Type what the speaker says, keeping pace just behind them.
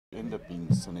End up being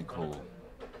cynical.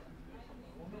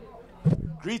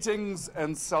 Greetings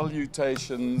and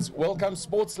salutations. Welcome,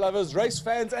 sports lovers, race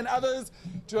fans, and others,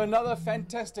 to another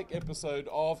fantastic episode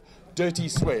of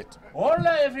DirTiSweat.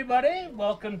 Hola, everybody.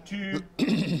 Welcome to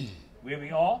where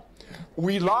we are.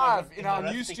 We live in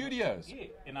our new studios. Yeah,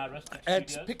 in our rustic At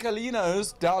studios.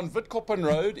 Piccolino's down Witkoppen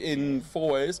Road in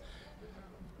Fourways.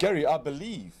 Gary, I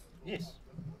believe Yes.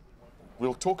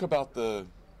 we'll talk about the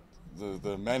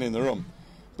man in the room,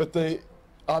 but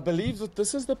I believe that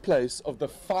this is the place of the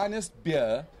finest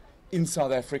beer in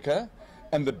South Africa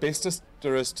and the bestest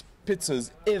pizzas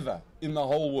ever in the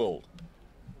whole world.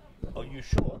 Are you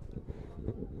sure?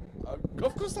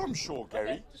 Of course I'm sure, Gary.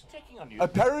 Okay, just checking on you.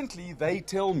 Apparently they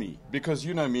tell me, because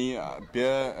you know me,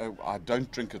 beer, I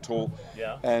don't drink at all.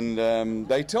 Yeah. And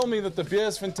they tell me that the beer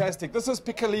is fantastic. This is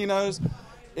Piccolino's.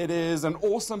 It is an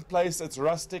awesome place. It's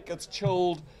rustic, it's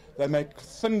chilled. They make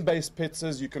thin-based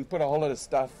pizzas. You can put a whole lot of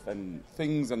stuff and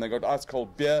things, and they got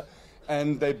ice-cold beer.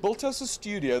 And they built us a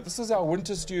studio. This is our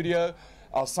winter studio.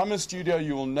 Our summer studio,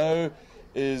 you will know,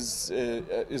 is a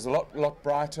lot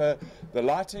brighter. The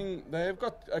lighting, they've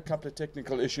got a couple of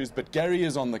technical issues, but Gary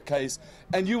is on the case.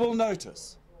 And you will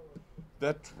notice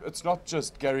that it's not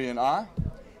just Gary and I,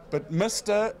 but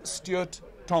Mr. Stuart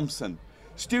Thompson.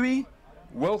 Stewie,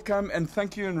 welcome and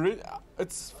thank you. And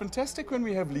it's fantastic when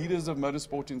we have leaders of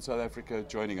motorsport in South Africa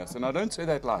joining us, and I don't say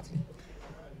that lightly.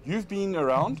 You've been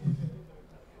around,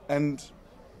 and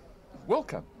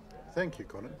welcome. Thank you,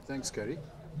 Colin. Thanks, Gary.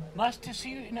 Nice to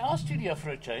see you in our studio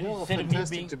for a change. Yeah, Instead of me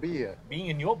fantastic to be here. being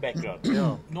in your background.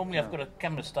 Yeah. Normally I've got a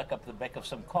camera stuck up the back of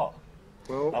some car.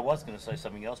 Well, I was going to say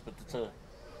something else, but it's a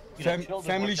children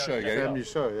family watch show, our Gary. family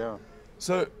show, yeah.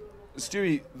 So,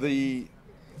 Stewie,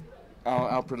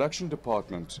 our production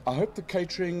department, I hope the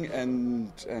catering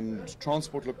and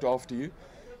transport looked after you,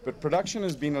 but production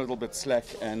has been a little bit slack,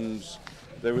 and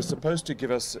they were supposed to give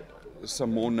us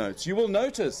some more notes. You will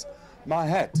notice my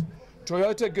hat,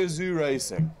 Toyota Gazoo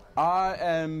Racing. I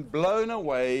am blown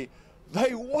away.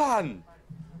 They won!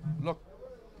 Look,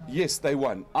 yes, they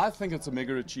won. I think it's a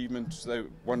mega achievement. They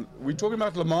won. We're talking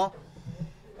about Le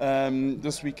Mans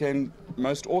this weekend,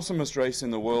 most awesomest race in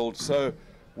the world. So,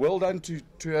 well done to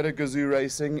Toyota Gazoo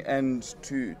Racing and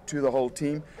to the whole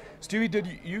team. Stewie, did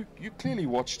you clearly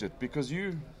watched it because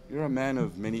you're a man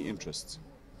of many interests.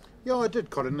 Yeah, I did,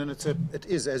 Colin, and it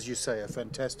is, as you say, a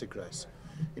fantastic race.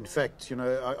 In fact, you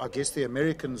know, I guess the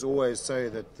Americans always say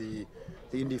that the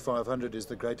Indy 500 is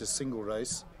the greatest single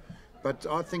race, but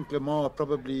I think Le Mans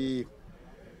probably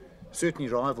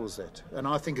certainly rivals that, and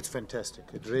I think it's fantastic.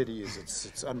 It really is.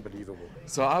 It's unbelievable.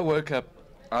 So I woke up,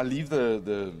 I leave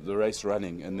the race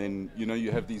running, and then, you know,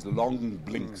 you have these long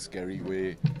blinks, Gary,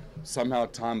 where somehow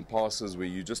time passes, where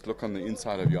you just look on the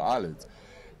inside of your eyelids.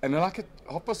 And like at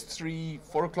 3:30,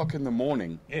 4 o'clock in the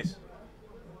morning, Yes.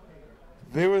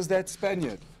 there was that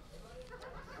Spaniard.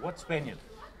 What Spaniard?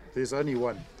 There's only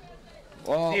one.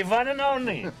 Well, The one and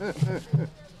only.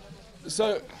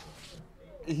 so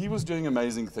he was doing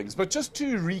amazing things. But just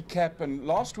to recap, and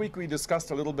last week we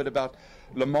discussed a little bit about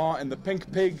Le Mans and the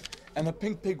Pink Pig, and the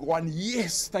Pink Pig won.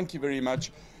 Yes, thank you very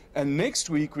much. And next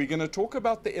week we're going to talk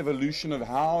about the evolution of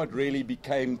how it really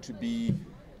became to be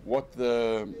what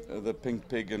the Pink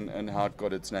Pig and how it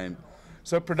got its name.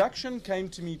 So production came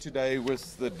to me today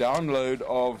with the download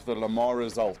of the Le Mans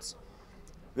results.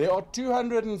 There are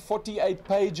 248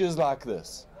 pages like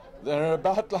this. They're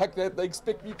about like that. They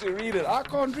expect me to read it. I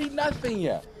can't read nothing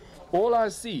here. All I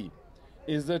see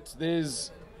is that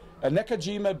there's a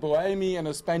Nakajima, Bohemi, and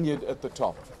a Spaniard at the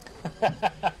top.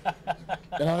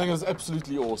 And I think it was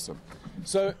absolutely awesome.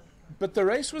 So, but the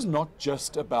race was not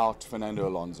just about Fernando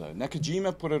Alonso.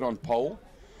 Nakajima put it on pole.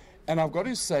 And I've got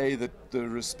to say that the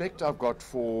respect I've got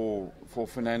for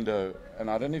Fernando,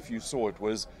 and I don't know if you saw it,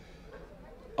 was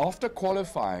after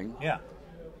qualifying, Yeah.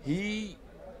 he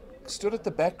stood at the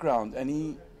background and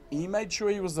he made sure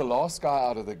he was the last guy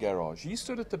out of the garage. He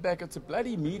stood at the back. It's a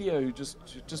bloody media who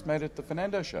just made it the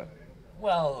Fernando show.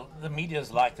 Well, the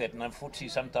media's like that, and unfortunately,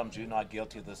 sometimes you and I are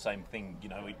guilty of the same thing. You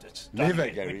know, it's Never,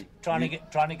 Gary. trying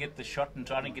to get the shot and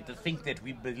trying to get the thing that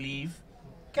we believe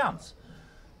counts.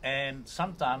 And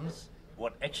sometimes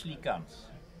what actually counts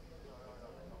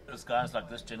is guys like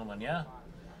this gentleman here,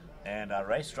 and our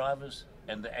race drivers,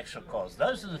 and the actual cars.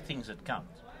 Those are the things that count.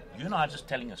 You and I are just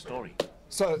telling a story.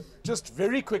 So, just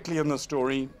very quickly in the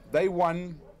story, they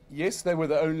won. Yes, they were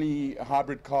the only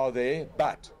hybrid car there,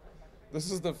 but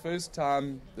this is the first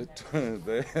time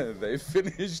that they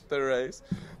finished the race.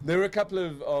 There were a couple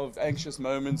of anxious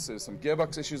moments. There's some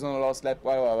gearbox issues on the last lap.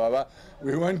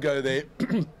 We won't go there.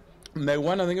 They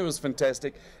won. I think it was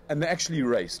fantastic, and they actually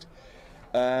raced.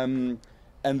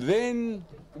 And then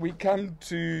we come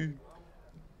to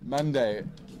Monday,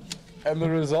 and the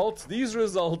results, these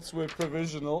results were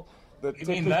provisional. The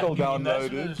typical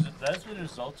downloaded. Those were the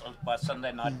results by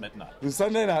Sunday night midnight. The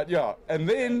Sunday night, yeah. And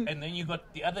then you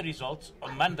got the other results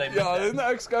on Monday midnight. Yeah, then the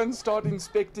Oaks go and start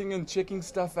inspecting and checking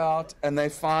stuff out, and they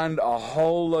find a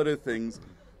whole lot of things.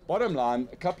 Bottom line,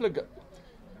 a couple of...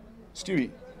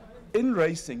 Stewie, in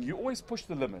racing, you always push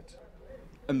the limit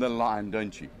in the line,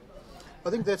 don't you? I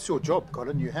think that's your job,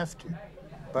 Colin. You have to.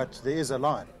 But there is a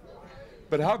line.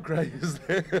 But how grey is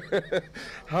that?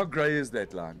 How grey is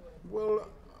that line? Well,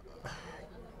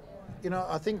 you know,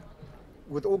 I think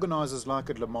with organisers like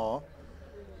at Le Mans,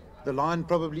 the line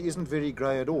probably isn't very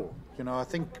grey at all. You know, I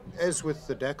think as with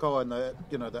the Dakar and the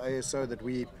ASO that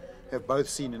we have both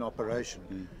seen in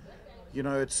operation, you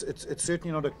know, it's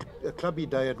certainly not a clubby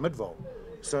day at Midval.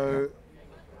 So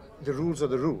the rules are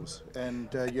the rules, and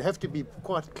you have to be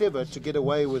quite clever to get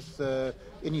away with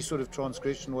any sort of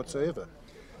transgression whatsoever.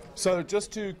 So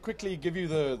just to quickly give you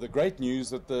the great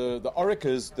news that the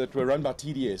Oricas that were run by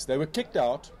TDS, they were kicked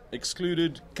out,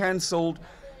 excluded, cancelled.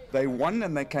 They won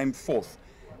and they came fourth.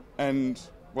 And,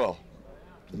 well,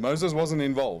 Moses wasn't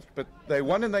involved, but they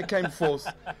won and they came fourth.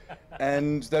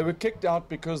 And they were kicked out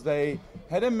because they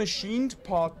had a machined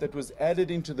part that was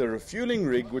added into the refueling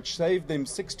rig, which saved them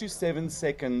 6 to 7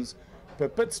 seconds per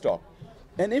pit stop.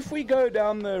 And if we go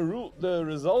down the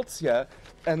results here,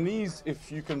 and these, if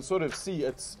you can sort of see,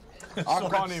 it's... I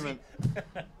can't even...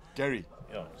 Gary,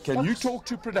 can you talk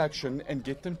to production and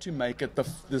get them to make it...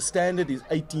 The standard is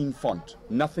 18 font,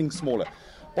 nothing smaller.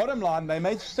 Bottom line, they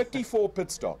made 34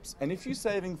 pit stops. And if you're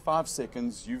saving 5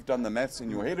 seconds, you've done the maths in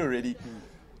your head already,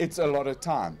 it's a lot of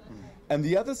time. And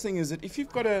the other thing is that if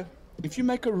you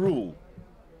make a rule,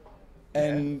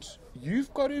 and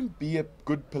you've got to be a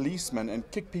good policeman and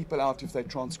kick people out if they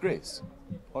transgress.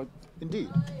 Indeed.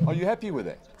 Are you happy with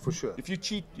that? For sure. If you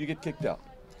cheat, you get kicked out.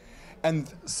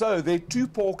 And so there are two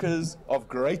porkers of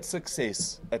great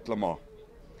success at Le Mans.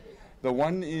 The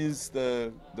one is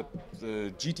the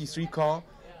GT3 car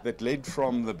that led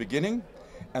from the beginning,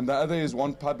 and the other is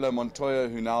Juan Pablo Montoya,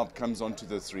 who now comes onto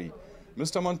the 3.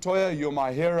 Mr. Montoya, you're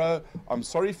my hero. I'm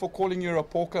sorry for calling you a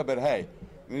porker, but hey,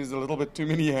 there's a little bit too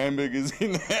many hamburgers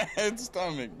in that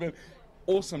stomach. But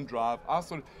awesome drive. I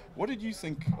thought, what did you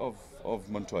think of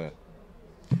Montoya?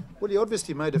 Well, he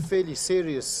obviously made a fairly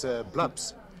serious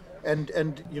blubs.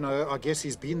 And you know, I guess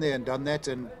he's been there and done that,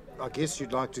 and I guess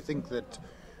you'd like to think that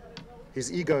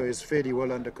his ego is fairly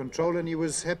well under control, and he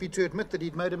was happy to admit that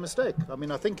he'd made a mistake. I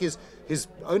mean, I think his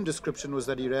own description was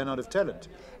that he ran out of talent,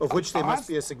 of which there must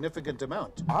be a significant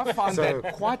amount. I find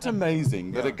that quite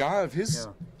amazing that a guy of his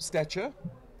stature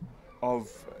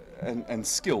and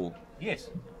skill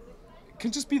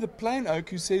can just be the plain oak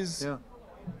who says...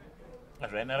 I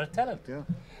ran out of talent.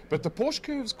 But the Porsche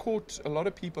curves caught a lot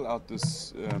of people out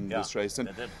this race, and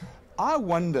I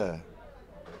wonder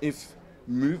if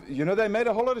they made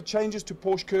a whole lot of changes to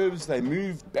Porsche curves. They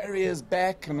moved barriers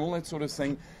back and all that sort of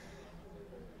thing.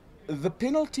 The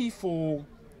penalty for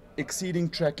exceeding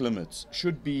track limits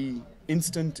should be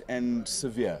instant and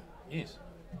severe. Yes.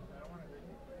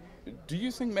 Do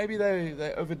you think maybe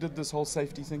they overdid this whole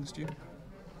safety thing, Stu?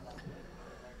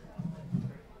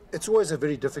 It's always a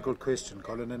very difficult question,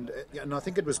 Colin, and I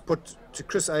think it was put to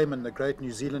Chris Amon, the great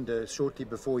New Zealander, shortly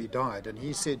before he died, and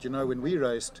he said, you know, when we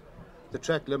raced, the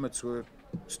track limits were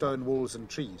stone walls and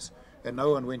trees, and no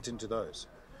one went into those.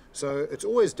 So it's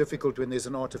always difficult when there's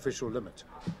an artificial limit.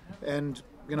 And,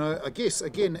 you know, I guess,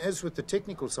 again, as with the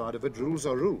technical side of it, rules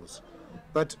are rules.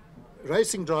 But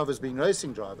racing drivers being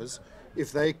racing drivers,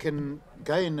 if they can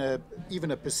gain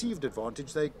even a perceived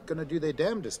advantage, they're going to do their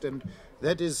damnedest, and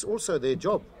that is also their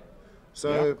job.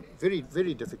 So very,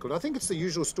 very difficult. I think it's the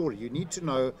usual story. You need to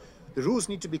know, the rules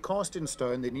need to be cast in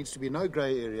stone, there needs to be no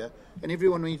grey area, and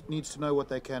everyone needs to know what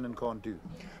they can and can't do.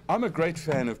 I'm a great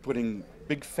fan of putting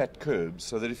big fat curbs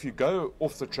so that if you go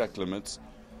off the track limits,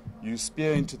 you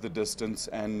spear into the distance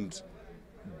and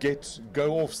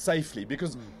go off safely.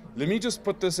 Because let me just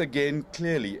put this again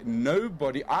clearly.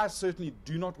 I certainly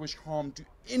do not wish harm to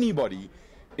anybody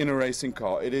in a racing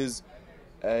car. It is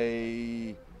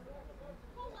a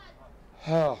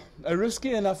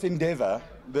risky enough endeavor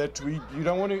that you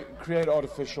don't want to create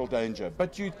artificial danger.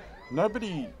 But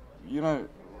nobody,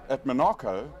 at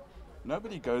Monaco,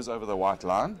 nobody goes over the white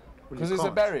line because there's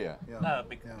a barrier. No,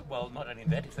 well, not only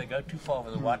that, if they go too far over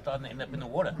the white line, they end up in the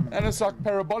water. And it's like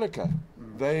parabolica.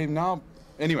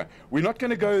 Anyway, we're not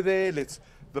going to go there.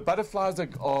 The butterflies are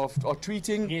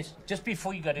tweeting. Yes, just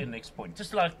before you go to the next point,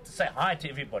 just like to say hi to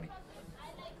everybody.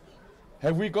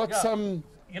 Have we got some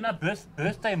You know,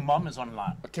 birthday mom is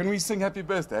online. Can we sing happy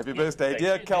birthday? Happy Yes, birthday,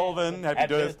 dear Calvin. Happy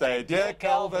Happy birthday, birthday, dear dear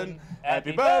Calvin. Calvin. Happy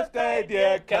Happy birthday, birthday, dear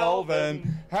dear Calvin.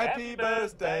 Calvin. Happy Happy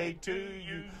birthday birthday to to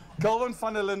you. you. Calvin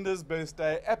van der Linde's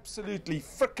birthday, absolutely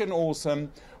frickin'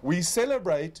 awesome. We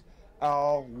celebrate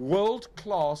our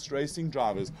world-class racing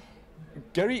drivers.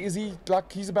 Gary, is he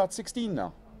like he's about 16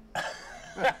 now?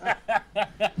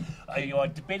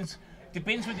 It depends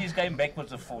whether he's going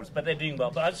backwards or forwards, but they're doing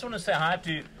well. But I just want to say hi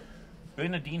to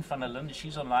Bernadine van der Linde.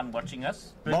 She's online watching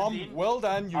us. Mom, Bernadine, well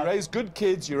done. You raise good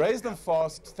kids. You raise them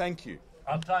fast. Thank you.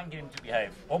 I'll try and get him to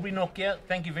behave. Aubrey Nokia,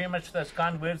 thank you very much for those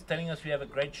kind words, telling us we have a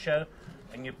great show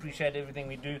and you appreciate everything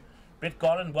we do. Brett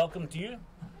Garland, welcome to you.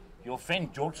 Your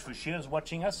friend George Fouchier is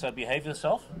watching us, so behave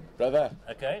yourself. Brother.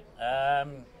 Okay.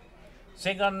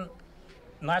 Segon,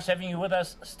 nice having you with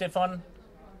us. Stefan,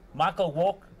 Michael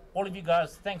Walk, all of you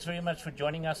guys, thanks very much for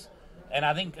joining us. And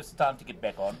I think it's time to get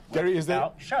back on with Gary, is there?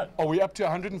 our show. Are we up to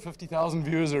 150,000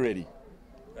 viewers already?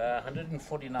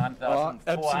 149,000.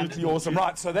 Absolutely awesome.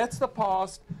 Right, so that's the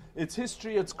past. It's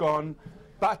history. It's gone.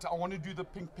 But I want to do the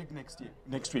pink pig next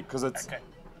week because it's Okay.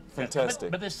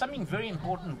 fantastic. But there's something very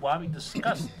important why we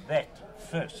discuss that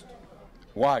first.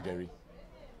 Why, Gary?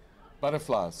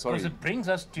 Butterflies. Sorry. Because it brings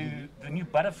us to the new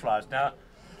butterflies. Now,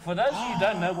 for those of you who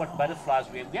don't know what butterflies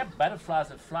we have butterflies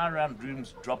that fly around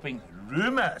rooms dropping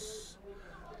rumors.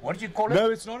 What do you call it?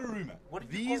 No, it's not a rumor. What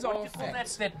do you These call, are what do you call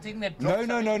facts. that thing that No, drops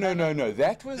no, out no, of no, the- no, no.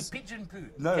 That The was pigeon poo.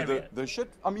 no carrier. the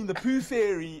shit. I mean, the poo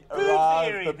fairy Poo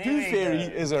arrived. fairy, The there poo we fairy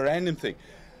go. is a random thing.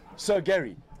 So,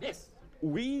 Gary, Yes.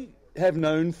 we have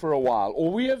known for a while,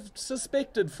 or we have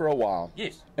suspected for a while.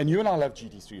 Yes. And you and I love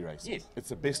GT3 racing. Yes. It's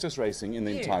the bestest racing in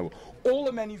the Yeah. entire world. All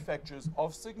the manufacturers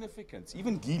of significance,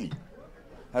 even Geely,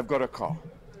 have got a car.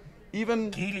 Even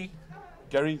Keely.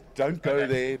 Gary, don't go Okay.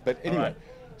 there. But anyway, right.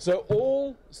 so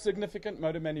all significant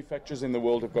motor manufacturers in the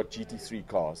world have got GT3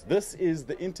 cars. This is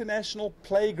the international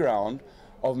playground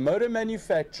of motor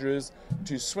manufacturers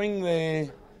to swing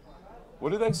their.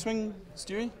 What do they swing,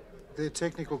 Stewie? Their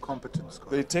technical competence. Guys.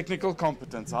 Their technical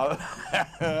competence. I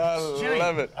Stewie,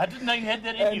 love it. I didn't know you had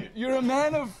that in you. And you're a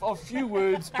man of few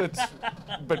words,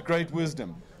 but great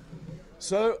wisdom.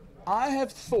 So I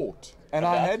have thought, and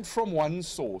I About? had from one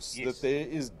source, Yes. that there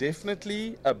is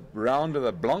definitely a round of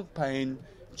the Blancpain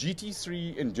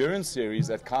GT3 Endurance Series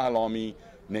at Kyalami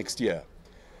next year.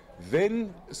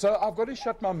 Then, so I've got to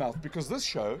shut my mouth because this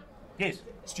show, Yes.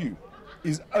 Stu,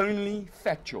 is only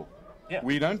factual. Yeah.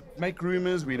 We don't make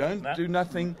rumors, we don't No. do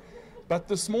nothing. But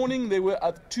this morning there were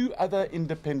two other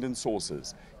independent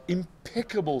sources,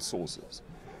 impeccable sources,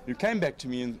 who came back to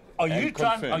me and Are and you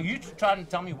trying to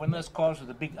tell me when those cars with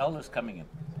the big L is coming in?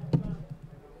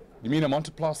 You mean a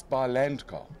Monteplast by land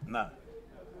car? No.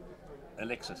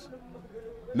 Alexis.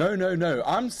 No, no, no.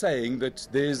 I'm saying that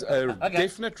there's a Okay.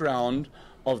 definite round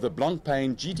of the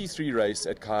Blancpain GT3 race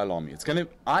at Kyalami. It's going to,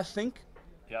 I think.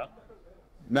 Yeah.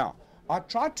 Now, I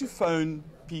tried to phone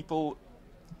people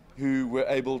who were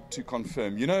able to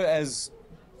confirm. You know, as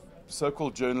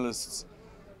so-called journalists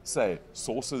say,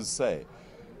 sources say,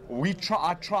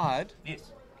 I tried.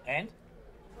 Yes. And?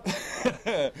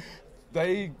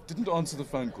 They didn't answer the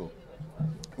phone call,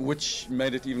 which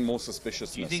made it even more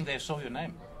suspicious. Do you think they saw your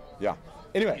name? Yeah.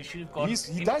 Anyway, You should have gone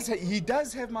he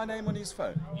does have my name on his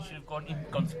phone. You should have gone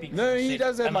inconspicuous. No, and he said,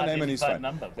 does have my name on his phone.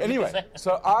 unidentified number. Anyway,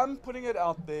 so I'm putting it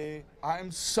out there. I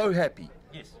am so happy.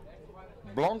 Yes.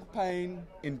 Blancpain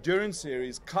Endurance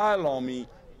Series, Kyalami,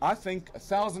 I think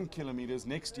 1,000 kilometers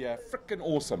next year. Frickin'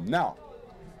 awesome. Now,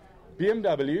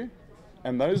 BMW,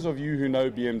 and those of you who know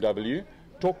BMW,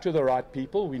 talk to the right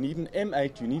people. We need an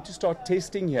M8. You need to start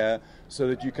testing here so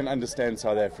that you can understand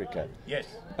South Africa. Yes.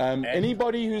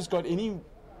 Anybody who's got any...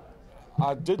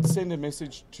 I did send a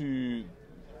message to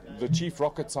the chief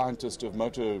rocket scientist of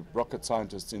motor rocket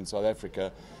scientists in South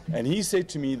Africa, and he said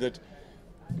to me that,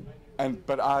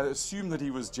 but I assume that he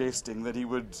was jesting, that he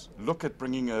would look at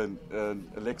bringing an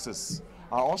Lexus.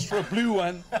 I asked for a blue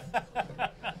one,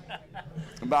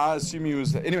 but I assume he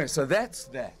was... Anyway, so that's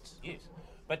that. Yes.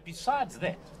 But besides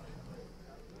that,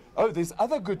 Oh, there's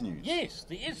other good news. yes,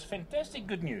 there is fantastic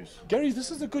good news. Gary,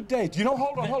 this is a good day. Do you know,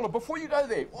 hold on, before you go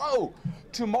there, whoa,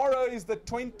 tomorrow is the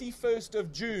 21st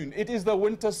of June. It is the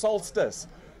winter solstice.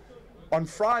 On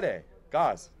Friday,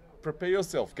 guys, prepare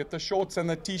yourself. Get the shorts and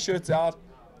the t-shirts out.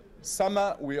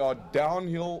 Summer, we are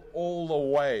downhill all the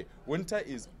way. Winter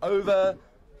is over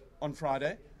on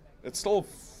Friday. It's still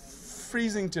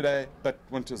freezing today, but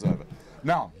winter's over.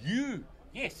 Now, you,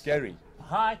 Yes. Gary.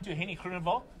 Hi to Henny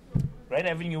Groenewald. Great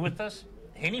having you with us.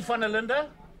 Henny van der Linde,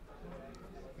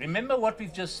 remember what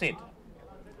we've just said.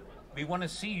 We want to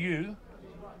see you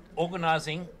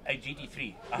organising a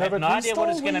GT3. I No, have but no we idea what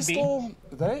it's going to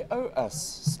be. They owe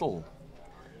us still.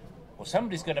 Or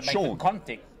somebody's going to make Sean. the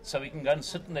contact so we can go and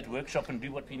sit in that workshop and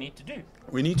do what we need to do.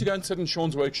 We need to go and sit in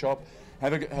Sean's workshop,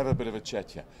 have a bit of a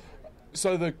chat here.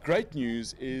 So the great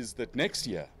news is that next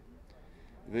year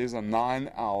there's a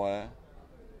 9-hour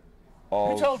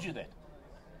of Who told you that?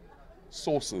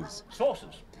 sources. Sources.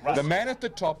 Right. The man at the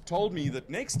top told me that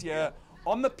next year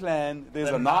on the plan there's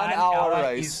The a 9-hour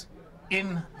race. is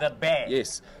in the bag.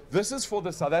 Yes, this is for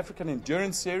the South African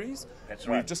Endurance Series. That's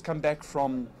We've right. just come back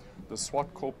from the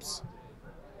SWAT Corps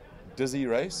Dizzy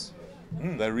race.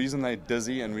 The reason they're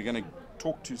dizzy, and we're going to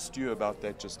talk to Stu about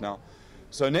that just now.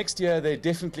 So next year there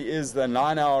definitely is the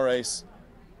 9-hour race.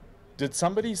 Did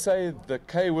somebody say the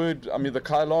K word, I mean the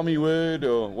Kailami word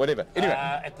or whatever? Anyway,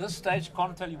 At this stage,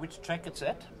 can't tell you which track it's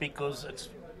at because it's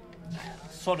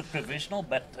sort of provisional,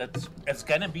 but it's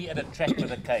going to be at a track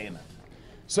with a K in it.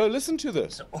 so listen to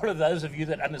this. So all of those of you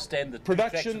that understand the two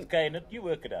Production- tracks with K in it, you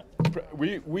work it out.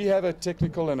 We have a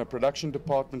technical and a production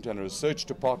department and a research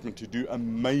department to do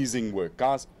amazing work.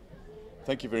 Guys,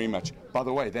 thank you very much. By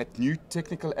the way, that new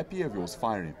technical appy of yours,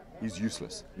 fire him. He's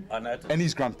useless. I noticed. And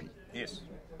he's grumpy. Yes.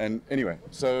 And anyway,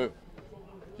 so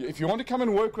if you want to come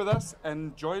and work with us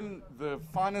and join the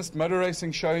finest motor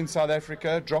racing show in South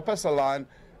Africa, drop us a line.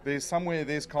 There's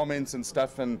comments and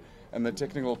stuff, and the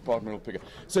technical department will pick it.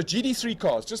 So GT3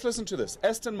 cars, just listen to this.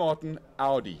 Aston Martin,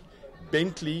 Audi,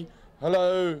 Bentley,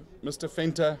 hello, Mr.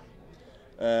 Fenter,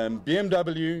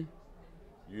 BMW,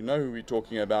 you know who we're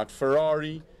talking about,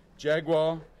 Ferrari,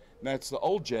 Jaguar. Now it's the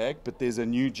old Jag, but there's a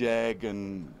new Jag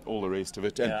and all the rest of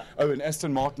it. And, Yeah. Oh, and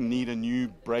Aston Martin need a new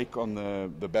brake on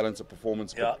the balance of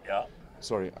performance. Yeah, But, yeah.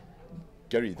 sorry,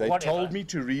 Gary, they Whatever. told me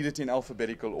to read it in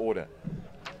alphabetical order.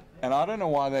 And I don't know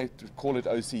why they call it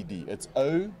OCD. It's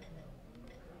O.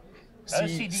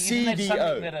 OCD, isn't that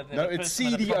something that a No, it's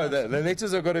person with a CDO. problem- The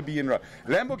letters have got to be in row.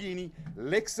 Lamborghini,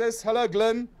 Lexus, hello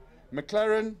Glenn,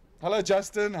 McLaren, hello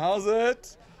Justin, how's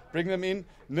it? Bring them in.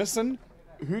 Nissan,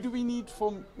 who do we need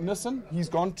for Nissan? He's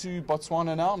gone to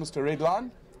Botswana now, Mr.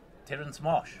 Redline. Terence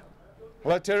Marsh.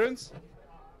 Hello Terence.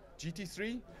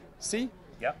 GT3, see?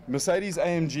 Yep. Mercedes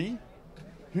AMG.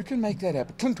 Who can make that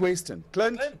happen? Clint Weston.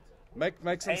 Clint.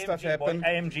 Make some stuff happen. Boy,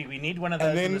 AMG, we need one of those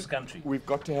And in then this country. we've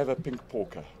got to have a pink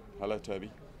porker. Hello, Toby.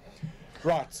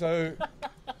 Right, so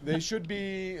there should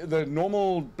be the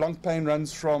normal Blancpain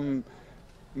runs from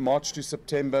March to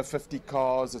September, 50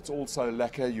 cars. It's also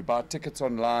lacquer. You buy tickets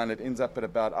online. It ends up at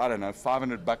about, I don't know,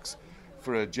 $500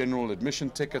 for a general admission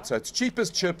ticket. So it's cheap as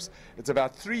chips. It's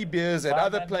about 3 beers at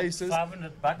other places.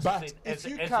 $500 But if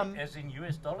you come- as in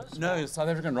US dollars? No, South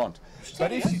African rand.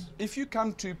 But Serious? if you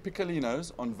come to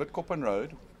Piccolino's on Witkoppen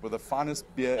Road with the finest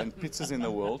beer and pizzas in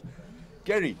the world,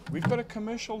 Gary, we've got a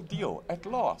commercial deal at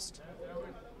last.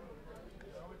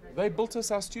 They built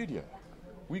us our studio.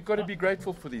 We've got to be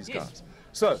grateful for these Yes. guys.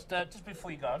 So, Just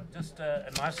before you go on, just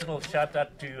a nice little shout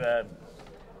out to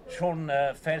Sean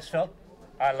Farsfeld.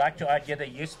 I liked your idea there.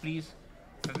 Yes, please.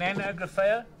 Fernando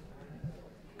Grafea,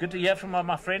 good to hear from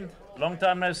my friend. Long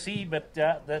time no see, but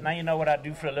now you know what I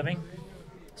do for a living.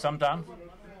 Sometimes.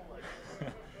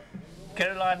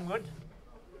 Caroline Wood.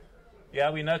 Yeah,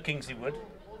 we know Kingsley Wood.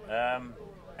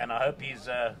 And I hope he's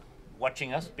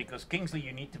watching us because Kingsley,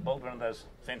 you need to build one of those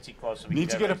fancy cars. So we need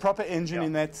to can go get a race. proper engine Yeah.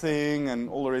 in that thing and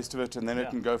all the rest of it, and then it Yeah.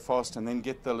 can go fast, and then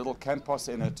get the little Campos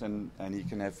in it, and he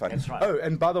can have fun. That's right. Oh,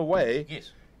 and by the way,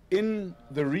 Yes. in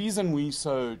the reason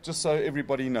just so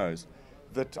everybody knows,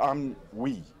 that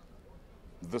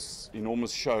this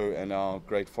enormous show and our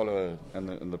great follower and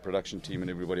the production team and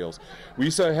everybody else, we're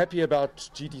so happy about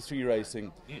GT3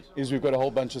 racing, Yes. is we've got a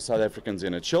whole bunch of South Africans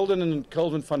in it. Sheldon and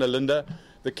Kelvin van der Linde,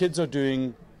 the kids are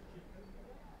doing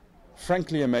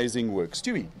frankly amazing work.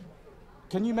 Stewie,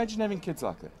 can you imagine having kids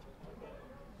like that?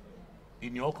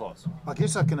 In your cars. I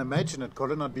guess I can imagine it,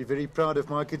 Colin. I'd be very proud if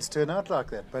my kids turn out like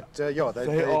that. But yeah,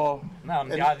 They are. No,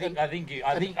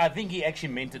 I think he actually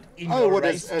meant it in Oh, your what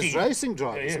race as team. racing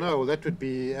drivers? Yeah. No, well, that would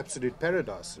be absolute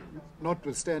paradise.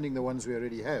 Notwithstanding the ones we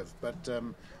already have, but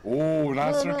Oh,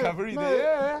 nice no, recovery no,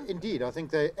 there. Indeed, I think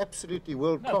they're absolutely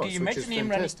world No, class, can you which is imagine him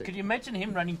running? fantastic. Can you imagine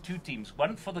him running two teams?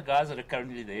 One for the guys that are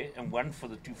currently there, and one for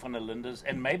the two van der Lindes,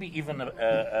 and maybe even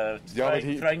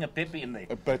throwing a Pepper in there.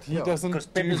 But he Yeah. doesn't Because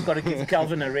do, Pepper's got to give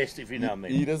Calvin a rest every now and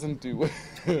then. he doesn't do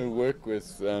work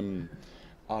with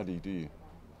Audi, do you?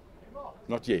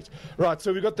 Not yet. Right,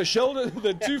 so we've got the Sheldon,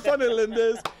 the two van der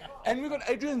Lindes, and we've got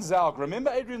Adrian Zaug. Remember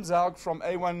Adrian Zaug from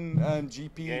A1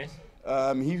 GP? Yes.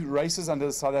 He races under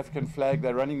the South African flag.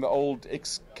 They're running the old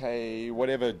XK,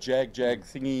 whatever, Jag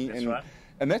thingy. That's and, right.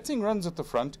 and that thing runs at the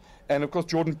front. And, of course,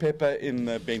 Jordan Pepper in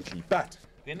the Bentley. But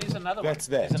Then there's another That's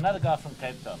one. that. There's another guy from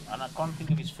Cape Town, and I can't think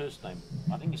of his first name.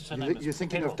 I think his surname is You're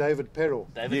thinking Perrell. of David Perrell.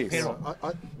 David Yes.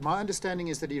 Perrell. My understanding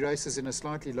is that he races in a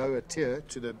slightly lower tier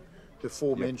to the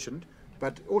four mentioned,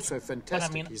 but also But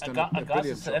fantastic. I mean, He's a done guy a South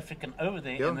brilliant South job. African over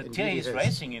there, Yeah, and the indeed tier he he's has.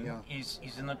 racing in, Yeah. he's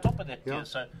in the top of that Yeah. tier.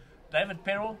 So, David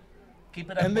Perrell,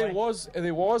 keep it up. And there boy.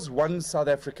 was one South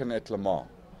African at Le Mans,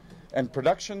 and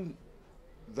production.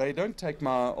 They don't take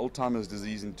my Alzheimer's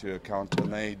disease into account,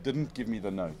 and they didn't give me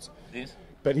the notes. Yes.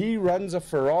 But he runs a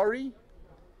Ferrari.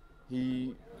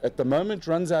 He, at the moment,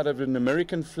 runs out of an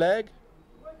American flag.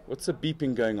 What's the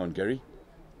beeping going on, Gary?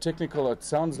 Technical, it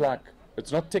sounds like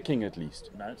it's not ticking at least.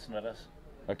 No, it's not us.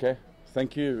 Okay,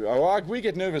 thank you. Oh, we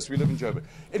get nervous, we live in Joburg.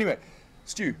 Anyway,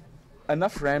 Stu,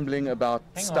 enough rambling about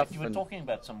Hang stuff. on, you were and- talking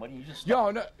about somebody. You just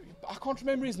Yeah, no, I can't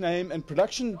remember his name, and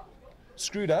production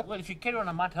screwed up. Well, if you carry on,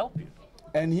 I might help you.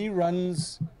 And he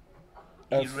runs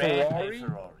a He ran a Ferrari,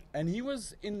 Ferrari. and he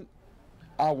was in.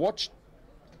 I watched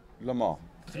Le Mans.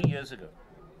 3 years ago.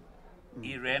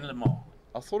 He ran Le Mans.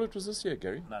 I thought it was this year,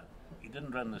 Gary. No, he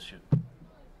didn't run this year.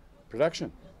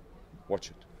 Production,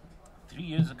 watch it. 3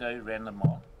 years ago, he ran Le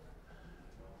Mans.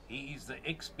 He is the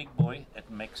ex-big boy at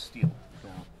Max Steel.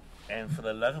 And for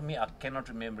the love of me, I cannot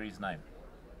remember his name.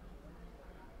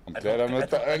 I'm glad I'm not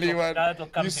the only one. No, it'll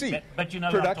come You to see, me. But you know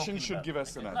what I'm production talking should about. give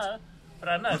us the Okay, notes. No, but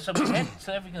I know. So we had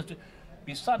South Africans do.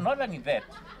 Besides, not only that,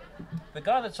 the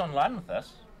guy that's online with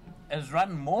us has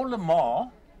run more Le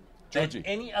Mans than Georgie.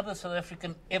 any other South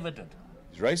African ever did.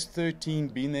 He's raced 13,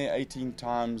 been there 18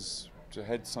 times,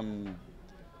 had some.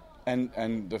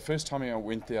 And the first time I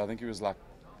went there, I think he was like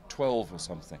 12 or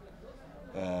something.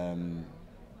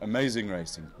 Amazing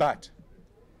racing. But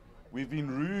we've been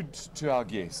rude to our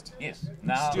guest. Yes.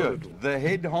 Now, Stuart, the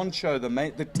head honcho,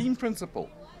 the team principal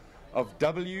of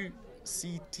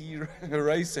WCT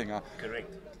Racing.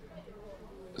 correct.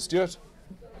 Stuart,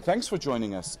 thanks for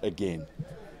joining us again.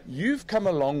 You've come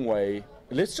a long way.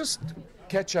 Let's just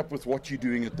catch up with what you're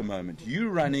doing at the moment. You're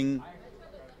running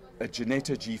a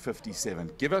Ginetta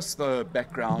G57. Give us the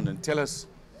background and tell us,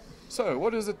 so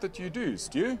what is it that you do,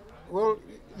 Stu? Well,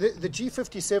 the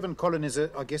G57, Colin, is,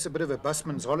 I guess, a bit of a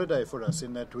busman's holiday for us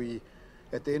in that we,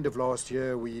 at the end of last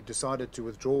year, we decided to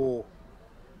withdraw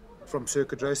from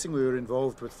circuit racing. We were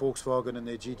involved with Volkswagen and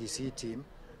their GDC team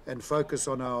and focus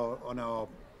on our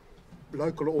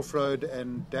local off-road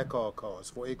and Dakar cars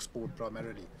for export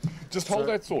primarily. Just hold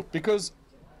that thought, because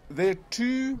there are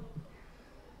two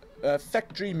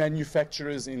factory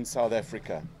manufacturers in South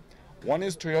Africa. One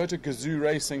is Toyota Gazoo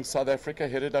Racing South Africa,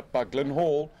 headed up by Glyn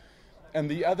Hall, and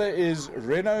the other is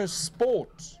Renault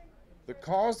Sport. The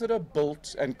cars that are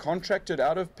built and contracted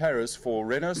out of Paris for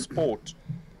Renault Sport,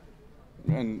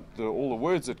 and all the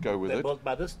words that go with They're it. built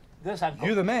by this uncle.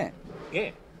 You're the man.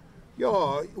 Yeah.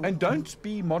 Yeah, And don't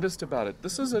be modest about it.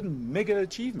 This is a mega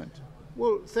achievement.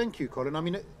 well, thank you, Colin. I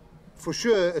mean, for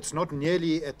sure, it's not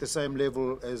nearly at the same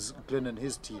level as Glyn and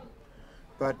his team,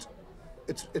 but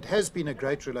it has been a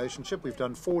great relationship. We've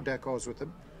done 4 Dakars with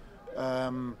them.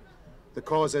 The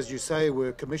cars, as you say,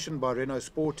 were commissioned by Renault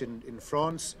Sport in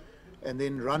France and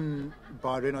then run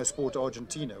by Renault Sport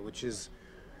Argentina, which is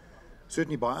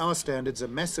certainly by our standards a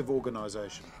massive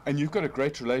organisation. And you've got a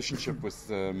great relationship with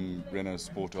Renault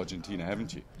Sport Argentina,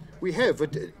 haven't you? We have,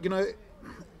 but you know,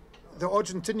 the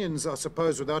Argentinians, I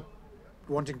suppose, without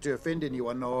wanting to offend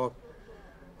anyone, are,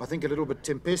 I think, a little bit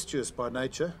tempestuous by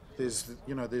nature. There's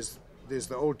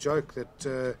the old joke that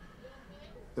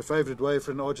the favourite way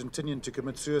for an Argentinian to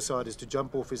commit suicide is to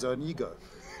jump off his own ego,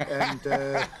 and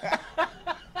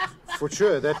for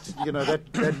sure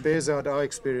that bears out our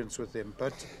experience with them.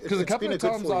 But Because a couple been of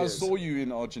good times 4 I years. saw you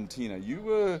in Argentina, you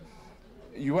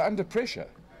were under pressure.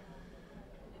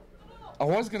 I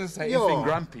was going to say Yeah. effing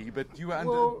grumpy, but you were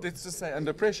under, Well, let's just say,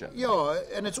 under pressure. Yeah,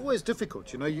 and it's always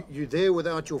difficult. You know, you're there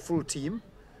without your full team,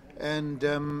 and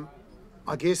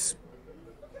I guess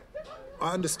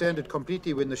I understand it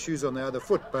completely when the shoe's on the other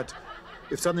foot. But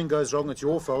if something goes wrong, it's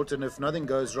your fault, and if nothing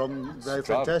goes wrong, they're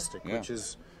driver, fantastic. yeah. Which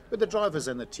is, but the drivers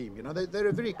and the team, you know, they're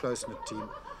a very close knit team.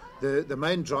 The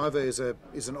main driver is an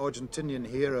Argentinian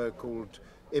hero called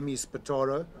Emi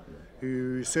Spataro,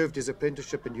 who served his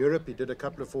apprenticeship in Europe. He did a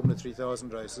couple of Formula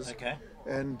 3000 races. Okay.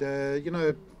 And, you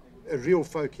know, a real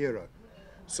folk hero.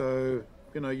 So,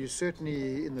 you know, you're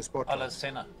certainly in the A la spotlight.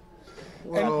 Senna.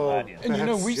 Well, and And you know,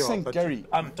 perhaps, we yeah, think, but- Gary,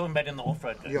 I'm talking about in the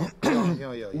off-road game.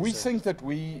 Yeah. we so- think that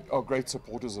we are great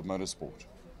supporters of motorsport.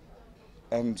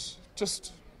 And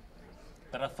just,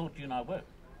 But I thought you and I were.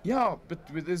 yeah, but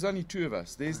there's only 2 of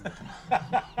us. There's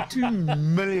 2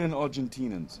 million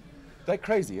Argentinians. They're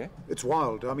crazy, eh? It's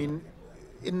wild. I mean,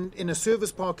 in a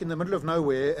service park in the middle of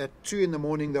nowhere at 2 in the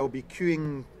morning, they'll be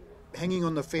queuing hanging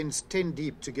on the fence 10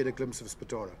 deep to get a glimpse of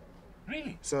Spatara.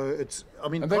 Really? So it's, I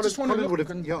mean, And they just want to would look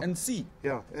have, and see.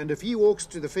 yeah, and if he walks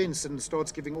to the fence and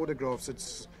starts giving autographs,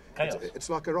 it's Chaos. it's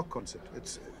like a rock concert.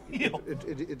 It's Yeah.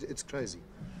 it's crazy.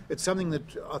 It's something that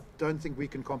I don't think we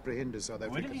can comprehend as South Where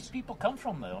do Africans. these people come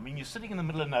from, though? I mean, you're sitting in the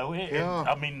middle of nowhere. Yeah. And,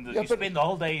 I mean, Yeah, you but- spend the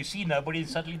whole day, you see nobody, and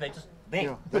suddenly they just there.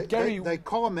 Yeah, But Gary- they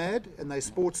car mad and they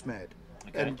sports mad.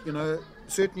 Okay. And, you know,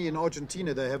 certainly in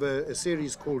Argentina they have a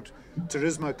series called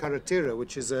Turismo Carretera,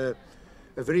 which is a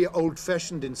very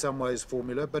old-fashioned in some ways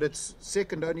formula, but it's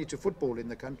second only to football in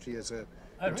the country as in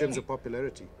terms really? of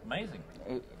popularity. Amazing.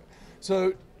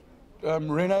 So,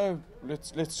 Renault,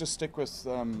 let's just stick with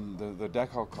the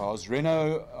Dakar cars.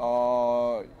 Renault,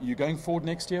 are you going forward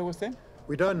next year with them?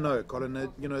 We don't know, Colin.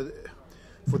 You know,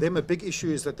 for them a big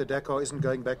issue is that the Dakar isn't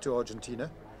going back to Argentina.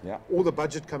 Yeah. All the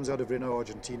budget comes out of Renault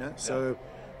Argentina, so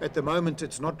at the moment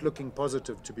it's not looking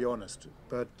positive, to be honest.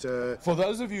 But For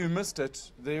those of you who missed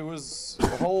it, there was a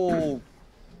whole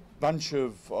bunch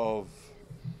of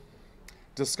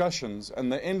discussions,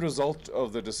 and the end result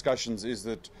of the discussions is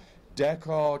that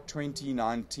Dakar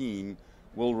 2019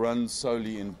 will run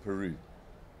solely in Peru.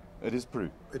 It is Peru.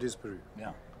 it is Peru.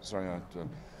 Yeah. Sorry,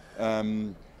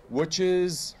 which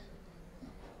is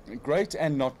great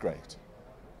and not great.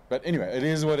 But anyway, it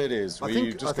is what it is. I We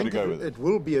think, just I got to think go with it. it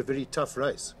will be a very tough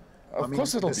race. Of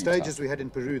course it'll the be stages tough. we had in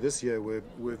Peru this year were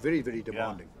very, very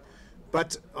demanding.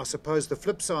 But I suppose the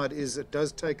flip side is it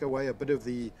does take away a bit of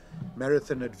the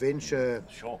marathon adventure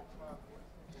Sure.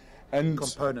 And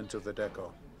component of the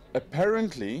Dakar.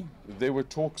 apparently, there were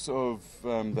talks of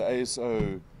the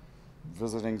ASO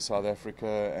visiting South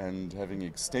Africa and having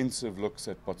extensive looks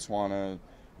at Botswana,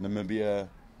 Namibia,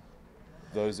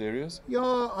 those areas.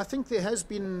 Yeah, I think there has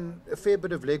been a fair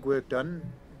bit of legwork done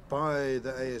by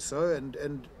the ASO,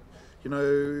 and you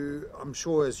know, I'm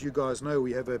sure, as you guys know,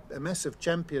 we have a massive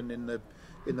champion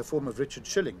in the form of Richard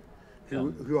Schilling,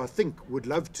 who I think would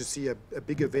love to see a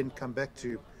big event come back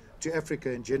to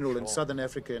Africa in general and Southern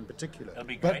Africa in particular. It'll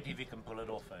be great if you can pull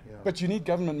it off, eh? But you need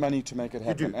government money to make it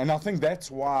happen. do. And I think that's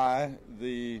why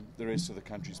the rest of the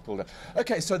country's pulled out.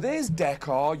 Okay, so there's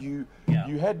Dakar. You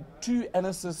had two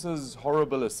Anasis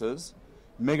Horribilises,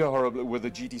 mega horrible, with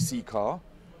a GTC car.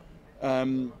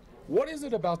 What is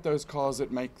it about those cars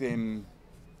that make them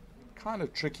kind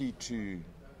of tricky to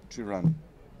run?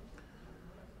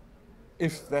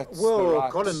 If that's the Well,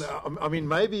 right... Colin, I mean,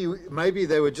 maybe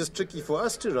they were just tricky for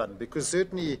us to run, because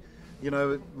certainly, you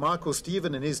know, Michael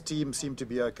Stephen and his team seem to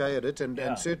be okay at it, and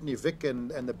certainly Vic and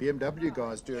the BMW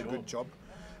guys do a good job.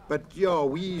 But yeah,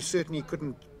 we certainly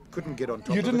couldn't get on top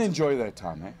of it. You didn't enjoy that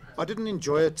time, eh? I didn't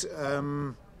enjoy it.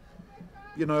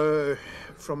 You know,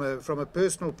 from a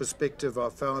personal perspective, I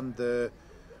found the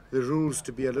rules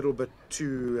to be a little bit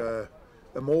too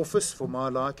amorphous for my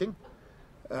liking.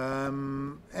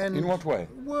 And In what way?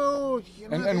 Well, you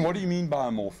know, And what do you mean by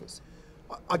amorphous?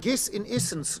 I guess in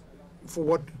essence,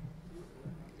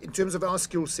 in terms of our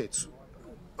skill sets,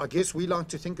 I guess we like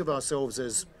to think of ourselves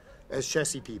as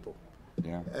chassis people.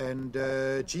 Yeah. And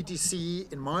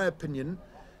GTC, in my opinion,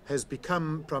 has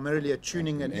become primarily a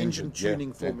tuning and engine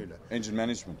tuning formula. Engine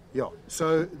management. Yeah,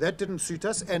 so that didn't suit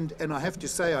us, and I have to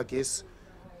say, I guess,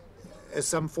 as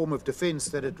some form of defence,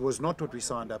 that it was not what we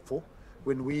signed up for.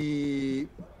 When we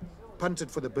punted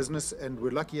for the business and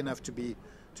were lucky enough to be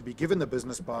given the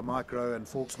business by Micro and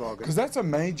Volkswagen. Because that's a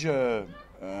major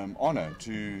honour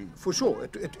to For sure,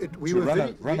 we to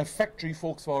were run a factory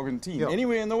Volkswagen team Yeah.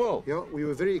 anywhere in the world. Yeah, we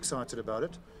were very excited about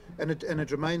it, and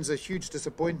it remains a huge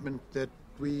disappointment that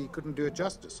we couldn't do it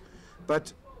justice.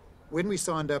 But when we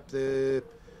signed up, the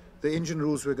engine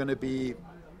rules were going to be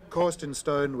cast in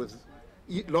stone with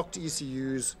locked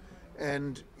ECUs,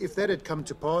 and if that had come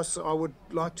to pass, I would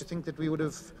like to think that we would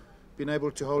have been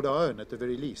able to hold our own at the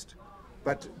very least.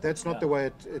 But that's not the way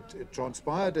it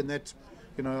transpired, and that,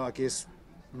 you know, I guess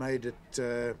made it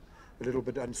a little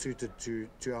bit unsuited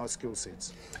to our skill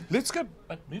sets. Let's go.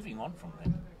 But moving on from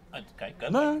that, okay, go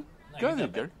No, back. go you there,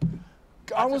 back. Gary.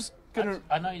 I was gonna.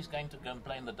 I know he's going to go and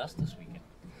play in the dust this weekend.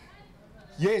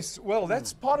 Yes, well,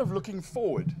 that's part of looking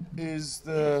forward. Is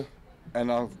the,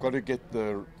 and I've got to get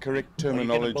the correct Are you going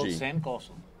to build terminology.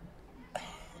 sandcastle?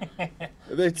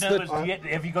 It's No, the,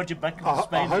 have you got your bucket I of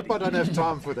Spain hope I ready? don't have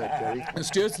time for that, Gary.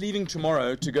 Stuart's leaving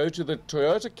tomorrow to go to the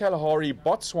Toyota Kalahari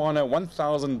Botswana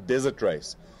 1000 Desert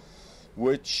Race,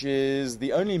 which is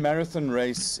the only marathon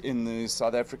race in the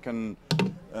South African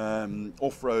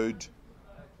off-road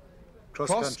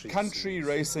cross-country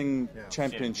racing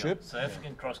championship. South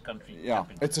African cross country. Yeah,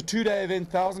 it's a 2-day event,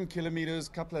 1,000 kilometers,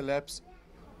 couple of laps.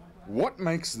 What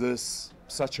makes this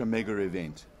such a mega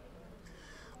event?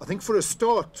 I think for a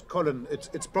start, Colin,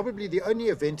 it's probably the only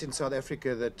event in South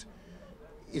Africa that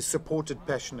is supported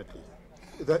passionately.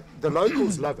 The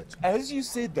locals love it. As you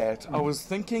said that, I was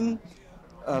thinking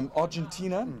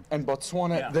Argentina and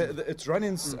Botswana. Yeah. It's run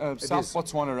in South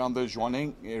Botswana around the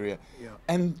Jwaneng area. Yeah.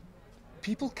 And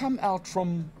people come out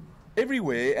from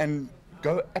everywhere and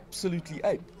go absolutely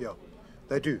ape. Yeah,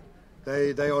 they do.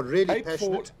 They are really Ape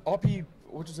passionate. for RP,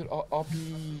 what is it,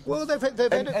 RP? Well, they've had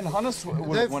And Hannes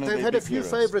was one of they've their had a big few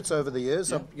heroes. favourites over the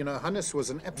years. You know, Hannes was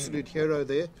an absolute hero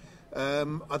there.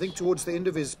 I think towards the end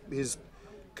of his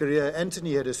career,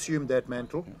 Anthony had assumed that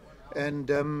mantle, and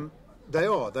they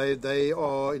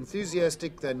are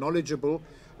enthusiastic, they're knowledgeable,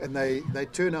 and they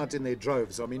turn out in their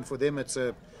droves. I mean, for them, it's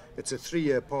a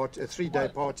 3-day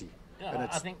party. Yeah, And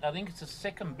I think it's the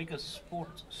second biggest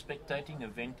sport spectating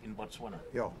event in Botswana.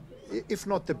 Yeah, if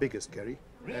not the biggest, Gary.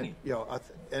 Really?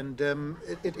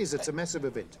 It's a massive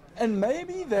event. And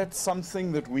maybe that's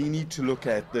something that we need to look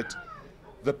at, that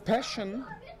the passion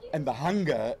and the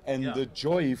hunger and the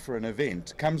joy for an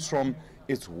event comes from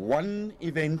it's one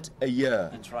event a year.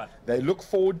 That's right. They look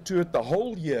forward to it the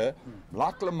whole year,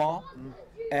 like Le Mans,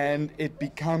 and it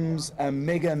becomes a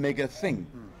mega thing,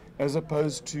 as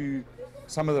opposed to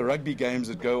some of the rugby games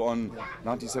that go on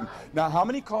 97. Now, how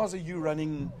many cars are you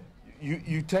running?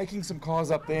 You taking some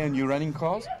cars up there and you running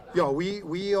cars? Yeah,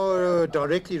 we are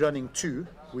directly running 2.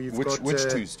 Which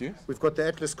two, Stu? We've got the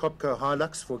Atlas Copco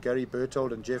Hilux for Gary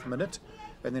Berthold and Jeff Minott,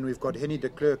 and then we've got Henny de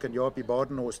Klerk and Jaapie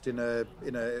Badenhorst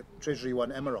in a Treasury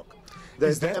One Amarok.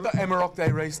 Is that the Amarok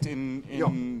they raced in Yeah,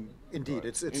 indeed.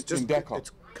 It's just Dakar?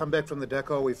 It's come back from the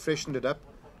Dakar. We've freshened it up,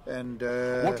 and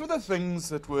What were the things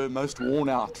that were most worn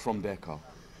out from Dakar?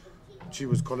 she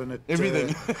was calling it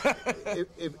Everything.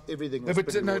 Everything No, was but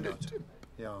pretty no, worn out.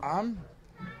 Yeah.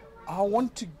 I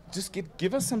want to just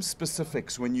give us some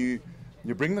specifics when you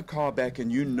bring the car back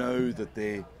and you know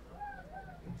that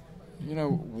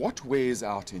what wears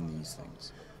out in these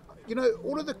things. You know,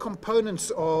 all of the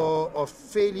components are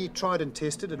fairly tried and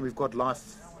tested, and we've got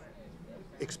life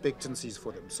expectancies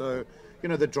for them. So, you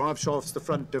know, the drive shafts, the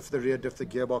front diff, the rear diff, the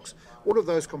gearbox, all of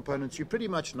those components, you pretty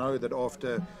much know that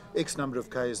after X number of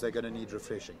Ks, they're going to need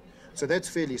refreshing. So that's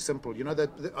fairly simple. You know,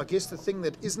 I guess the thing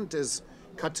that isn't as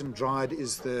cut and dried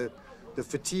is the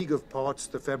fatigue of parts,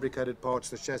 the fabricated parts,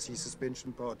 the chassis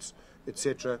suspension parts,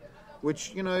 etc.,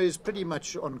 which, you know, is pretty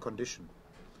much on condition.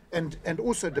 And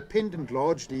also dependent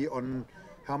largely on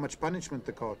how much punishment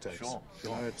the car takes. Sure. You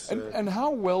know, it's, And how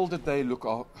well did they look?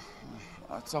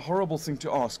 It's a horrible thing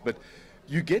to ask, but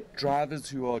you get drivers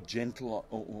who are gentle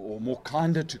or more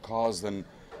kinder to cars than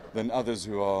others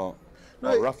who are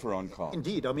rougher on cars.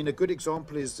 Indeed. I mean, a good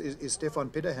example is Stefan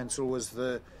Pederhansel was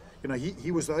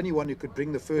he was the only one who could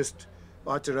bring the first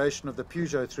iteration of the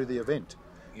Peugeot through the event.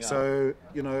 Yeah. So,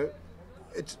 you know,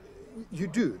 you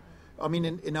do. I mean,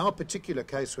 in our particular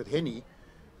case with Henny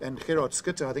and Gerard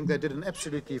Schutte, I think they did an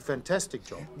absolutely fantastic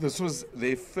job. This was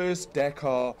their first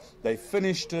Dakar. They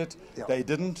finished it. Yeah. They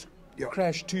didn't Yeah.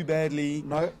 crash too badly.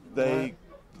 No,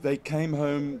 They came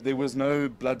home. There was no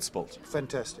blood spilt.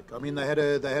 Fantastic. I mean, they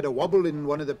had a wobble in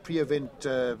one of the pre-event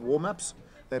warm-ups.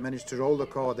 They managed to roll the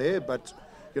car there, but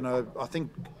you know, I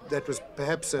think that was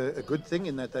perhaps a good thing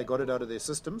in that they got it out of their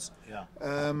systems. Yeah.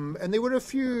 And there were a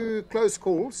few close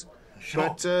calls. Sure.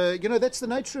 But you know, that's the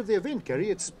nature of the event,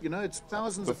 Gary. It's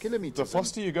thousands of kilometers. The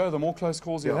faster you go, the more close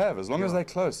calls you Yeah. have, as long as Yeah. they're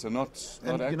close and not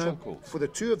And actual you know, calls. for the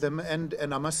two of them, and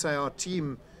I must say our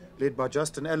team, led by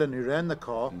Justin Allen, who ran the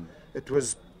car, it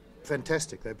was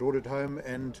fantastic. They brought it home,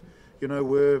 and you know,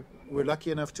 we're lucky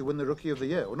enough to win the Rookie of the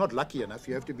Year. Or not lucky enough,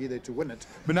 you have to be there to win it.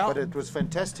 But it was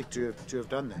fantastic to have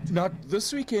done that. Now,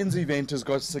 this weekend's event has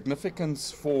got significance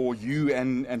for you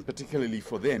and particularly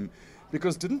for them,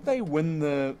 because didn't they win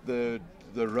the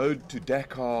road to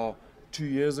Dakar 2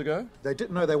 years ago? They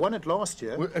did. No, they won it last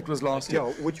year. It was last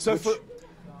year. Yeah,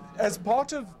 as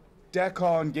part of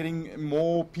Dakar and getting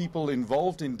more people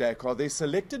involved in Dakar, they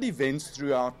selected events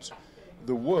throughout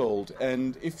the world,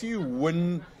 and if you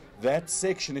win that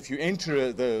section, if you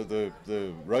enter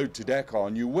the road to Dakar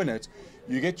and you win it,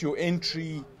 you get your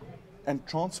entry and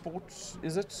transport,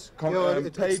 is it?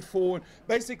 Paid for.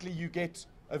 Basically, you get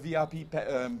a VIP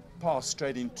pass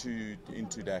straight into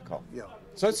Dakar. Yeah.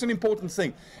 So it's an important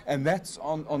thing, and that's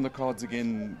on the cards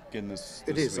again this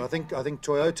It is. week. I think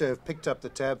Toyota have picked up the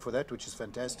tab for that, which is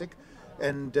fantastic.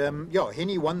 And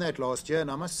Henny won that last year,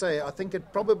 and I must say, I think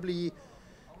it probably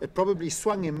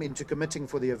swung him into committing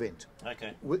for the event.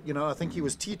 Okay. You know, I think he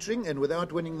was teetering, and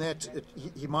without winning that,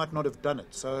 he might not have done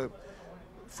it. So,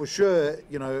 for sure,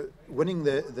 you know, winning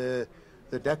the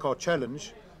Dakar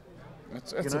Challenge.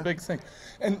 That's a big thing.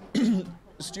 And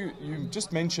Stu, you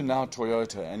just mentioned now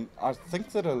Toyota, and I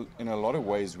think that in a lot of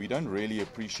ways we don't really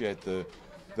appreciate the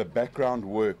background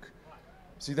work.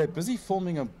 See, they're busy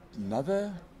filming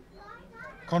another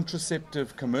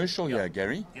contraceptive commercial here,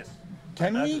 Gary. Yes.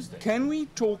 Can we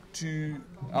talk to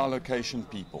our location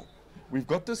people? We've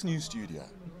got this new studio,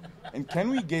 and can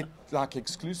we get like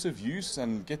exclusive use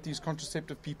and get these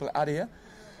contraceptive people out of here?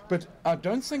 But I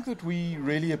don't think that we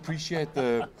really appreciate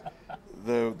the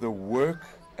work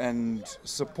and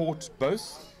support,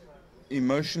 both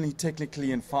emotionally,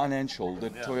 technically, and financial,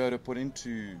 that Toyota put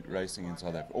into racing in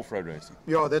South Africa, off-road racing.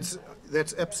 Yeah, that's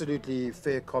absolutely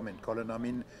fair comment, Colin. I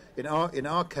mean, in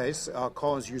our case, our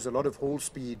cars use a lot of hall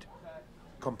speed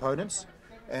components,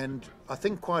 and I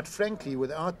think, quite frankly,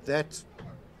 without that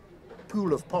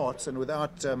pool of parts and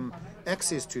without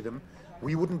access to them,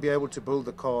 we wouldn't be able to build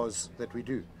the cars that we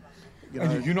do.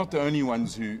 And you're not the only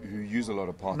ones who use a lot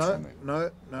of parts from there.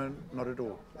 No, not at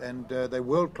all. And they're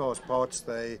world-class parts.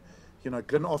 They,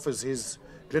 Glenn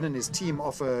and his team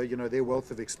offer, their wealth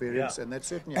of experience, and that's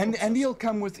certainly. And he'll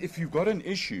come with, if you've got an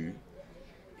issue,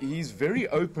 he's very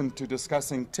open to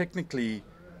discussing technically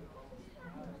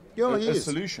a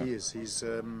solution. He is. He's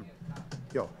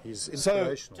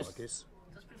inspirational, I guess.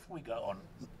 Just before we go on,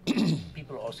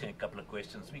 people are asking a couple of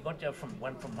questions. We got here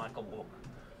one from Michael Walk.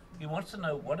 He wants to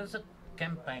know, what does a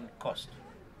campaign cost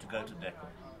to go to Dakar?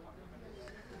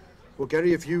 Well,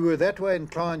 Gary, if you were that way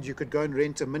inclined, you could go and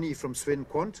rent a Mini from Sven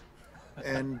Quant,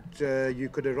 and you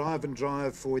could arrive and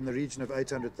drive for in the region of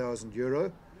 800,000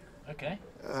 euro. Okay.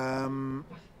 I'm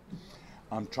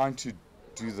trying to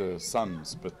do the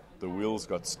sums, but the wheels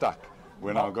got stuck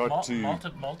when I got to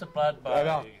multiplied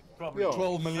by probably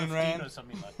 12 million rand or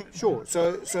something like that. Sure.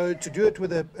 So to do it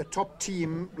with a top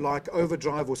team like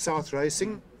Overdrive or South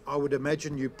Racing, I would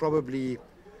imagine you probably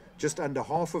just under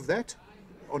half of that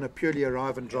on a purely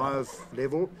arrive and drive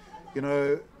level.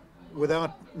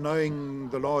 Without knowing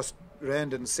the last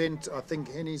rand and cent, I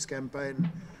think Henny's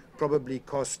campaign probably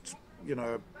cost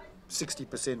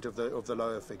 60% of the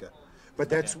lower figure. But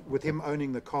that's with him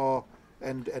owning the car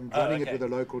and running it with a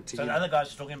local team. So the other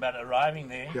guys are talking about arriving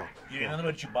there. Yeah. In other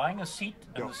words, you're buying a seat,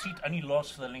 and the seat only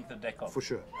lasts for the length of Dakar. For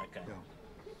sure. Okay. Yeah.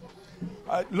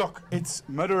 Look,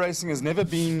 motor racing has never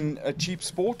been a cheap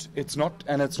sport. It's not,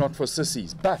 and it's not for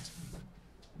sissies. But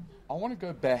I want to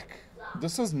go back.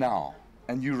 This is now,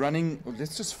 and you're running.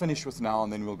 Let's just finish with now,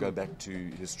 and then we'll go back to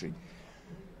history.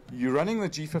 You're running the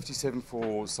G57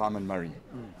 for Simon Murray.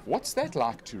 What's that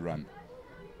like to run?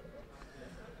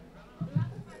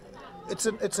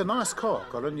 It's a nice car,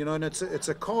 Colin. And it's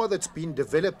a car that's been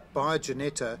developed by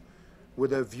Janetta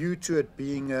with a view to it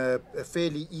being a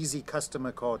fairly easy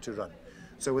customer car to run.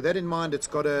 So with that in mind, it's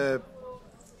got a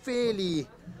fairly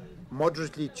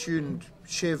moderately tuned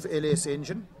Chev LS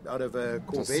engine out of a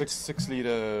Corvette. Six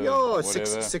litre. Yeah,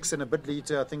 six and a bit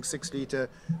litre. I think 6 litre,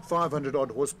 500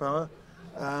 odd horsepower.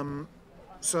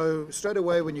 So straight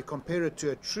away, when you compare it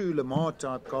to a true Le Mans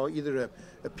type car, either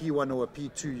a P1 or a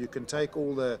P2, you can take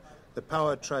all the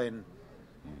powertrain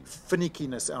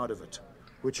finickiness out of it,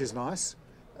 which is nice.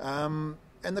 And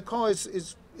the car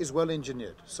is well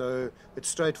engineered, so it's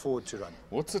straightforward to run.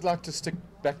 What's it like to stick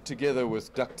back together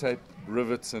with duct tape,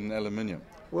 rivets, and aluminium?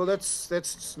 Well,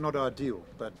 that's not ideal,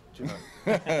 but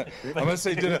I must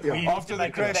say, after the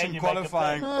crash in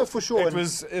qualifying, no, for sure. It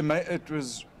was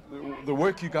the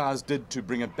work you guys did to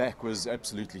bring it back was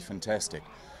absolutely fantastic.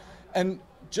 And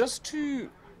just to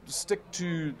stick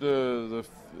to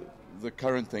the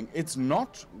current thing, it's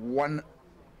not one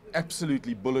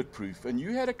absolutely bulletproof. And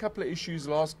you had a couple of issues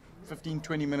last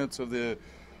 15-20 minutes of the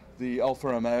Alfa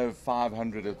Romeo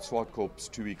 500 at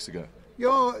Swartkorps 2 weeks ago.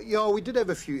 Yeah, we did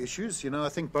have a few issues. I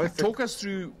think both. Talk us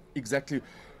through exactly.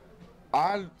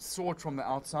 I saw it from the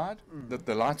outside that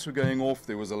the lights were going off.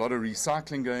 There was a lot of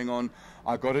recycling going on.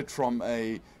 I got it from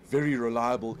a very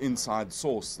reliable inside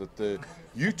source.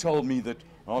 You told me that,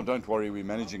 oh, don't worry, we're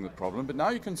managing the problem. But now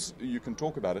you can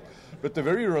talk about it. But the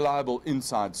very reliable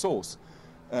inside source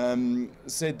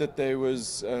said that there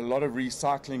was a lot of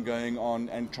recycling going on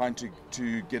and trying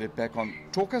to get it back on.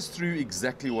 Talk us through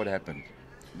exactly what happened,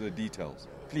 the details,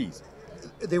 please.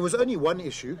 There was only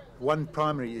one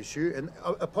primary issue, and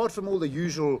apart from all the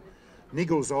usual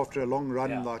niggles after a long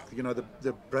run, like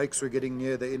the brakes were getting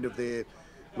near the end of their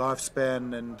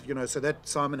lifespan, and so that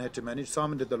Simon had to manage.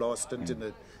 Simon did the last stint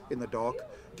in the dark.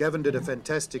 Gavin did a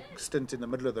fantastic stint in the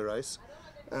middle of the race.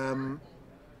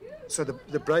 So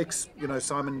the brakes,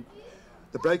 Simon,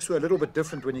 the brakes were a little bit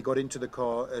different when he got into the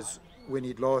car as when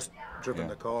he'd last driven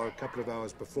the car a couple of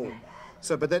hours before.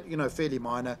 So, but that, fairly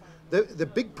minor. The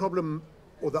big problem,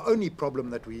 or the only problem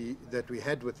that we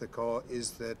had with the car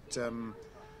is that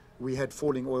we had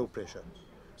falling oil pressure.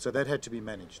 So that had to be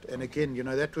managed. And again, you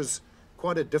know, that was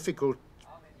quite a difficult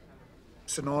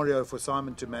scenario for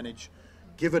Simon to manage,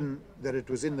 given that it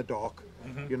was in the dark.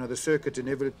 You know, the circuit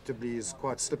inevitably is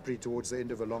quite slippery towards the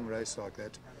end of a long race like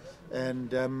that. And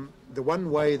the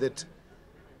one way that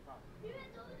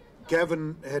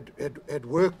Gavin had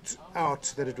worked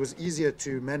out that it was easier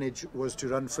to manage was to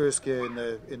run first gear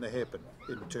in the hairpin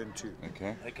in turn 2.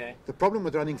 Okay. The problem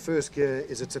with running first gear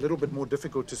is it's a little bit more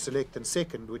difficult to select than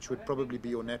second, which would probably be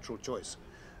your natural choice.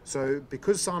 So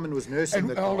because Simon was nursing And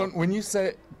the car, hold on, when you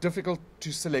say difficult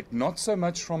to select, not so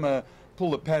much from a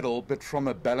pull the paddle, but from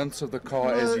a balance of the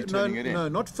car as you're turning it in. No,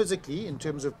 not physically in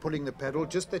terms of pulling the paddle,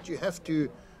 just that you have to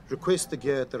request the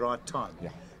gear at the right time.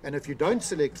 Yeah. And if you don't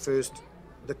select first,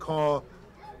 the car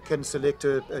can select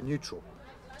a neutral.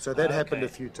 So that happened a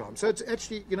few times. So it's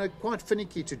actually, you know, quite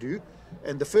finicky to do.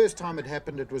 And the first time it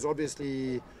happened, it was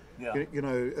obviously, you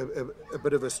know, a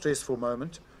bit of a stressful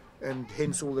moment, and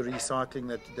hence all the recycling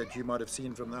that you might have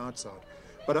seen from the outside.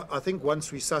 But I think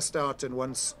once we sussed out and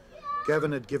once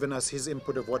Gavin had given us his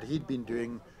input of what he'd been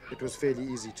doing, it was fairly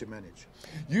easy to manage.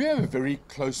 You have a very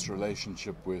close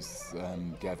relationship with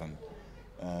Gavin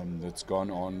that's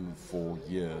gone on for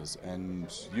years,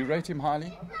 and you rate him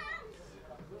highly?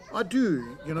 I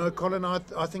do. You know, Colin,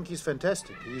 I think he's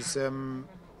fantastic.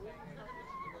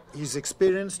 He's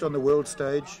experienced on the world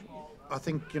stage. I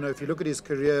think, you know, if you look at his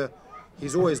career,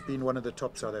 he's always been one of the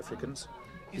top South Africans.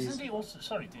 Isn't he also,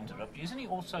 sorry to interrupt you, isn't he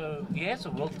also, he has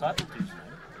a world title to his name?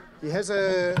 He has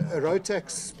a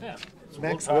Rotax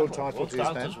Max world title to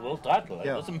his name. World title.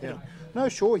 Yeah. No,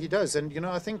 sure, he does. And, you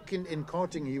know, I think in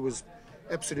karting he was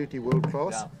absolutely world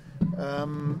class. Yeah.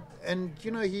 And,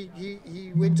 you know,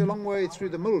 he went a long way through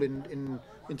the middle in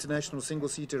international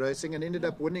single-seater racing and ended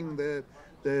up winning the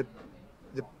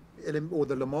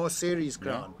Le Mans Series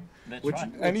crown. That's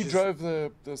right. And he drove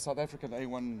the South African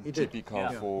A1 GP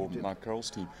car Yeah. for Mike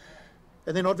Carroll's team.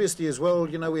 And then obviously as well,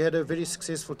 you know, we had a very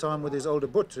successful time with his older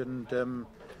Boot, and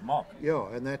Mark. yeah,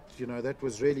 and that, you know, that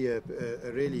was really a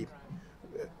really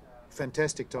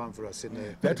fantastic time for us in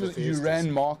the. That was, you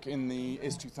ran Mark in the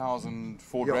S2000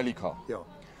 Ford rally car. Yeah.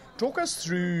 Talk us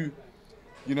through,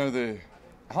 you know,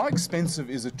 how expensive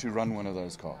is it to run one of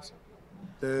those cars?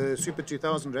 The Super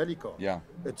 2000 rally car. Yeah.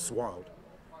 It's wild.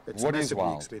 It's What is massively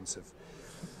wild? expensive.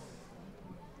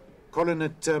 Colin,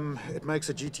 it makes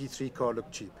a GT3 car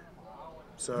look cheap.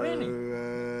 So,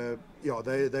 Really? yeah,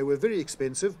 they were very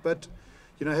expensive, but,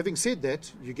 you know, having said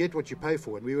that, you get what you pay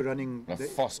for. And we were running A the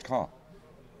fast car.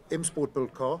 M Sport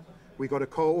built car. We got a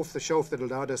car off the shelf that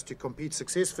allowed us to compete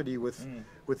successfully with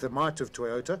the might of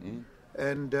Toyota,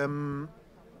 and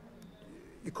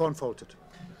you can't fault it.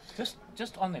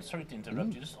 Just on that, sorry to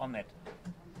interrupt you, just on that.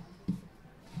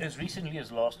 As recently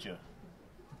as last year,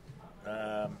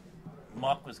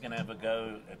 Mark was going to have a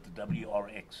go at the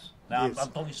WRX. Now, Yes.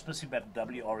 I'm talking specifically about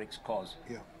the WRX cars.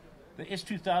 Yeah. The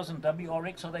S2000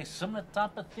 WRX, are they similar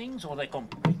type of things, or are they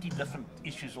completely different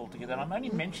issues altogether? And I'm only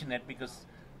mentioning that because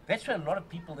that's where a lot of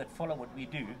people that follow what we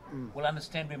do will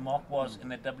understand where Mark was in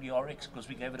that WRX, because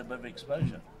we gave it a bit of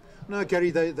exposure. No,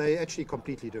 Gary, they actually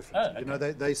completely different. Oh, okay. You know,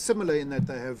 they're similar in that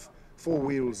they have 4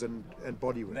 wheels and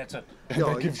bodywork. That's it.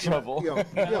 Yeah, They give trouble. Yeah,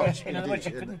 In other words,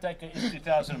 you indeed. couldn't take an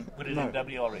S2000 and put it No. in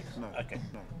WRX. No, Okay.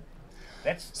 no.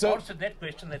 That's So- answered that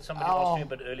question that somebody asked you a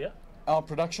bit earlier. Our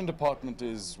production department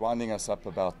is winding us up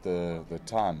about the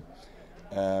time.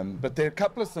 But there are a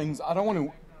couple of things I don't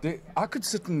want to... I could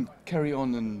sit and carry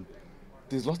on, and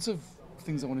there's lots of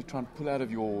things I want to try and pull out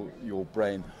of your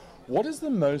brain. What is the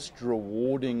most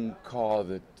rewarding car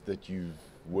that you've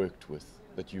worked with,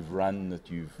 that you've run, that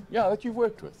you've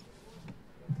worked with?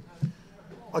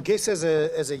 I guess as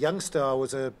a youngster, I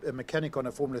was a mechanic on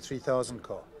a Formula 3000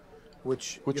 car,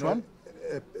 which one?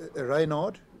 A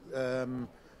Reynard.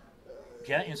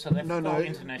 Yeah, in South Africa or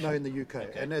international? No, in the UK.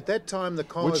 Okay. And at that time, the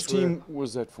cars Which team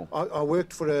was that for? I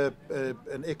worked for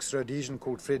an ex-Rhodesian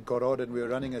called Fred Goddard, and we were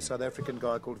running a South African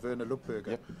guy called Werner Lupberger.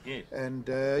 Yep. Yes. And,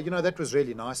 you know, that was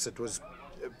really nice.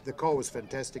 The car was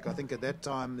fantastic. I think at that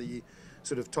time, the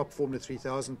sort of top Formula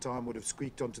 3000 time would have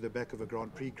squeaked onto the back of a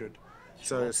Grand Prix grid.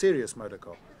 So a serious motor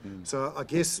car. So I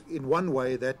guess in one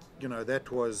way that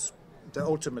was the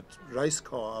ultimate race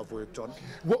car I've worked on.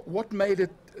 What made it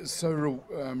so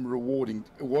rewarding?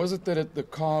 Was it that the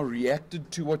car reacted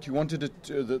to what you wanted it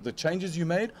to, the changes you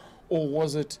made, or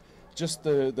was it just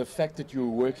the fact that you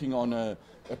were working on a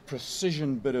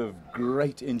precision bit of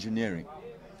great engineering?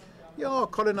 Yeah,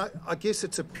 Colin, I guess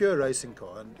it's a pure racing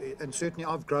car, and certainly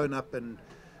I've grown up and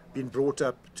been brought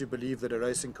up to believe that a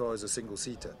racing car is a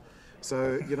single-seater.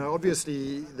 So, you know,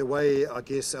 obviously the way I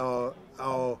guess our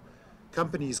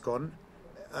company's gone,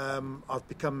 I've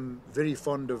become very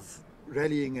fond of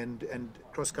rallying and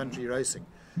cross-country racing.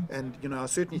 And, you know, I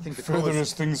certainly think the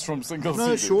Furthest things from single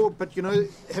No, seater. sure, but, you know,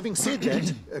 having said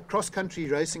that, a cross-country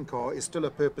racing car is still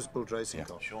a purpose-built racing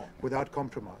car, sure. without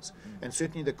compromise. And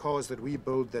certainly the cars that we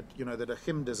build that, you know, that are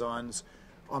HIM designs,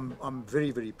 I'm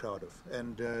very, very proud of,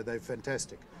 and they're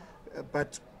fantastic.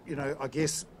 But, you know, I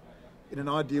guess in an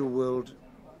ideal world,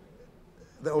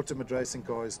 the ultimate racing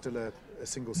car is still a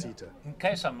single-seater. In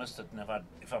case I missed it, and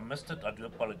if I missed it, I do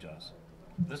apologize.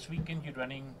 This weekend you're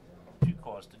running 2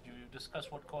 cars. Did you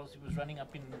discuss what cars he was running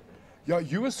up in? Yeah,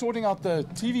 you were sorting out the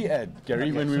TV ad, Gary,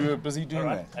 Okay, when we so- were busy doing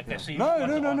all right, that. okay, so you No.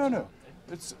 want to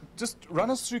It's just run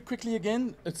us through quickly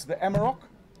again. It's the Amarok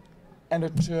and a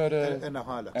Toyota And a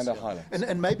Hilux. And a yeah. Hilux.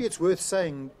 And maybe it's worth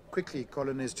saying quickly,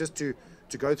 Colin, is just to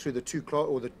go through the two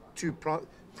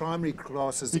primary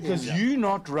classes. Because in, you're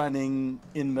not running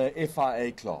in the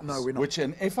FIA class. No, we're not. Which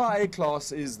an FIA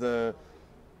class is the.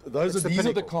 These are the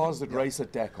pinnacle. cars that race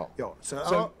at Dakar. Yeah,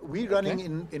 so we're running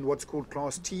okay. in what's called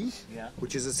Class T, Yeah.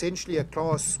 which is essentially a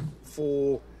class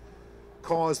for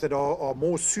cars that are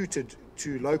more suited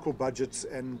to local budgets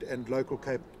and local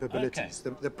capabilities.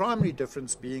 Okay. The primary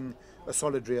difference being a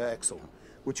solid rear axle,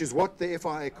 which is what the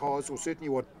FIA cars, or certainly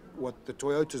what the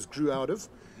Toyotas grew out of,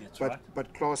 That's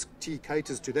but Class T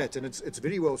caters to that, and it's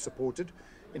very well supported,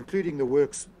 including the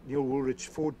works Neil Woolrich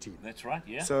Ford team. That's right,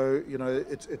 yeah. So, you know,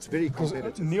 it's very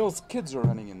competitive. Neil's kids are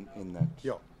running in that.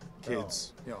 Yeah.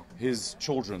 Kids. Yeah. His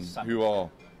children, Son. who are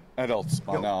adults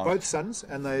by Yeah, now. both sons,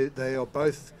 and they are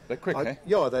both. They're quick, eh?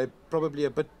 Yeah, they're probably a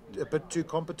bit too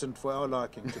competent for our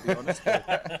liking, to be honest.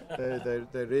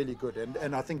 They're really good,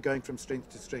 and I think going from strength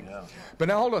to strength. Yeah. But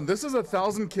now hold on, this is a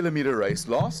 1,000-kilometer race.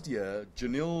 Last year,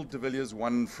 Janil de Villiers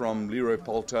won from Leroy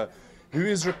Poulter, who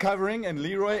is recovering. And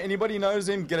Leroy, anybody knows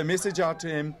him, get a message out to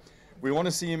him. We want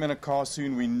to see him in a car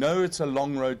soon. We know it's a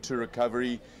long road to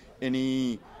recovery.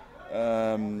 Any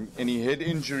head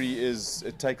injury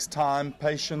it takes time,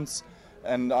 patience,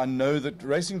 and I know that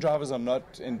racing drivers are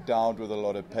not endowed with a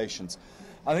lot of patience.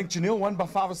 I think Janil won by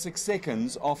 5 or 6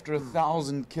 seconds after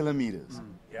 1,000 kilometers.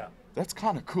 Yeah. That's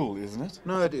kind of cool, isn't it?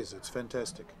 No, it is. It's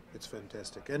fantastic. It's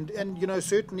fantastic. And you know,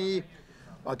 certainly,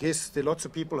 I guess there are lots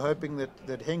of people hoping that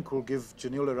Henk will give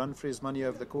Janil a run for his money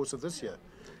over the course of this year,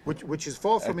 which is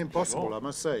far from impossible, sure. I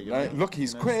must say. You No, know. look,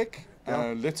 he's You know, quick.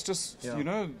 Yeah. Let's just, Yeah. you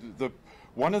know,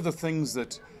 one of the things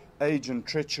that age and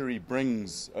treachery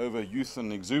brings over youth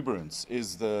and exuberance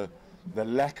is the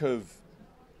lack of.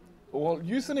 Well,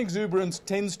 youth and exuberance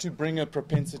tends to bring a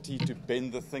propensity to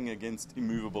bend the thing against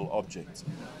immovable objects.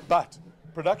 But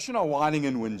production are whining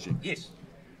and whinging. Yes.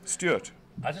 Stuart.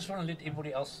 I just want to let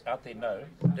everybody else out there know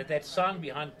that sign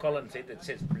behind Colin's head that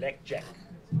says Black Jack,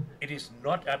 it is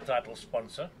not our title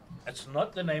sponsor. It's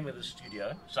not the name of the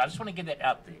studio. So I just want to get that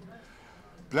out there.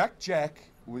 Black Jack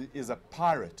is a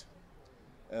pirate.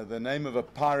 The name of a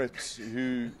pirate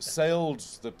who sailed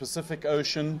the Pacific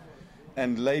Ocean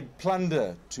and laid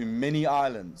plunder to many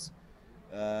islands.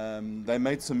 They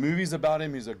made some movies about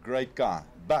him. He's a great guy.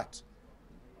 But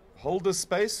hold the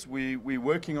space. We're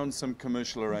working on some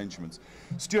commercial arrangements.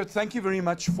 Stuart, thank you very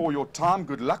much for your time.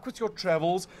 Good luck with your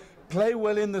travels. Play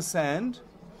well in the sand.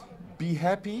 Be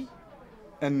happy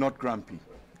and not grumpy.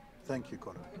 Thank you,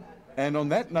 Colin. And on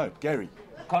that note, Gary.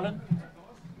 Colin?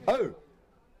 Oh,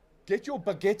 get your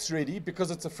baguettes ready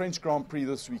because it's a French Grand Prix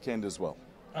this weekend as well.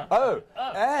 Okay,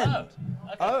 And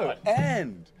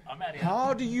fine. I'm out here.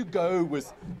 how do you go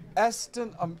with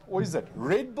what is it?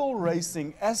 Red Bull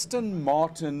Racing, Aston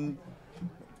Martin,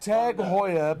 Tag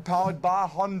Heuer, powered by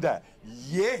Honda.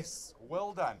 Yes,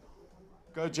 well done.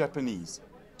 Go Japanese.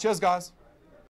 Cheers, guys.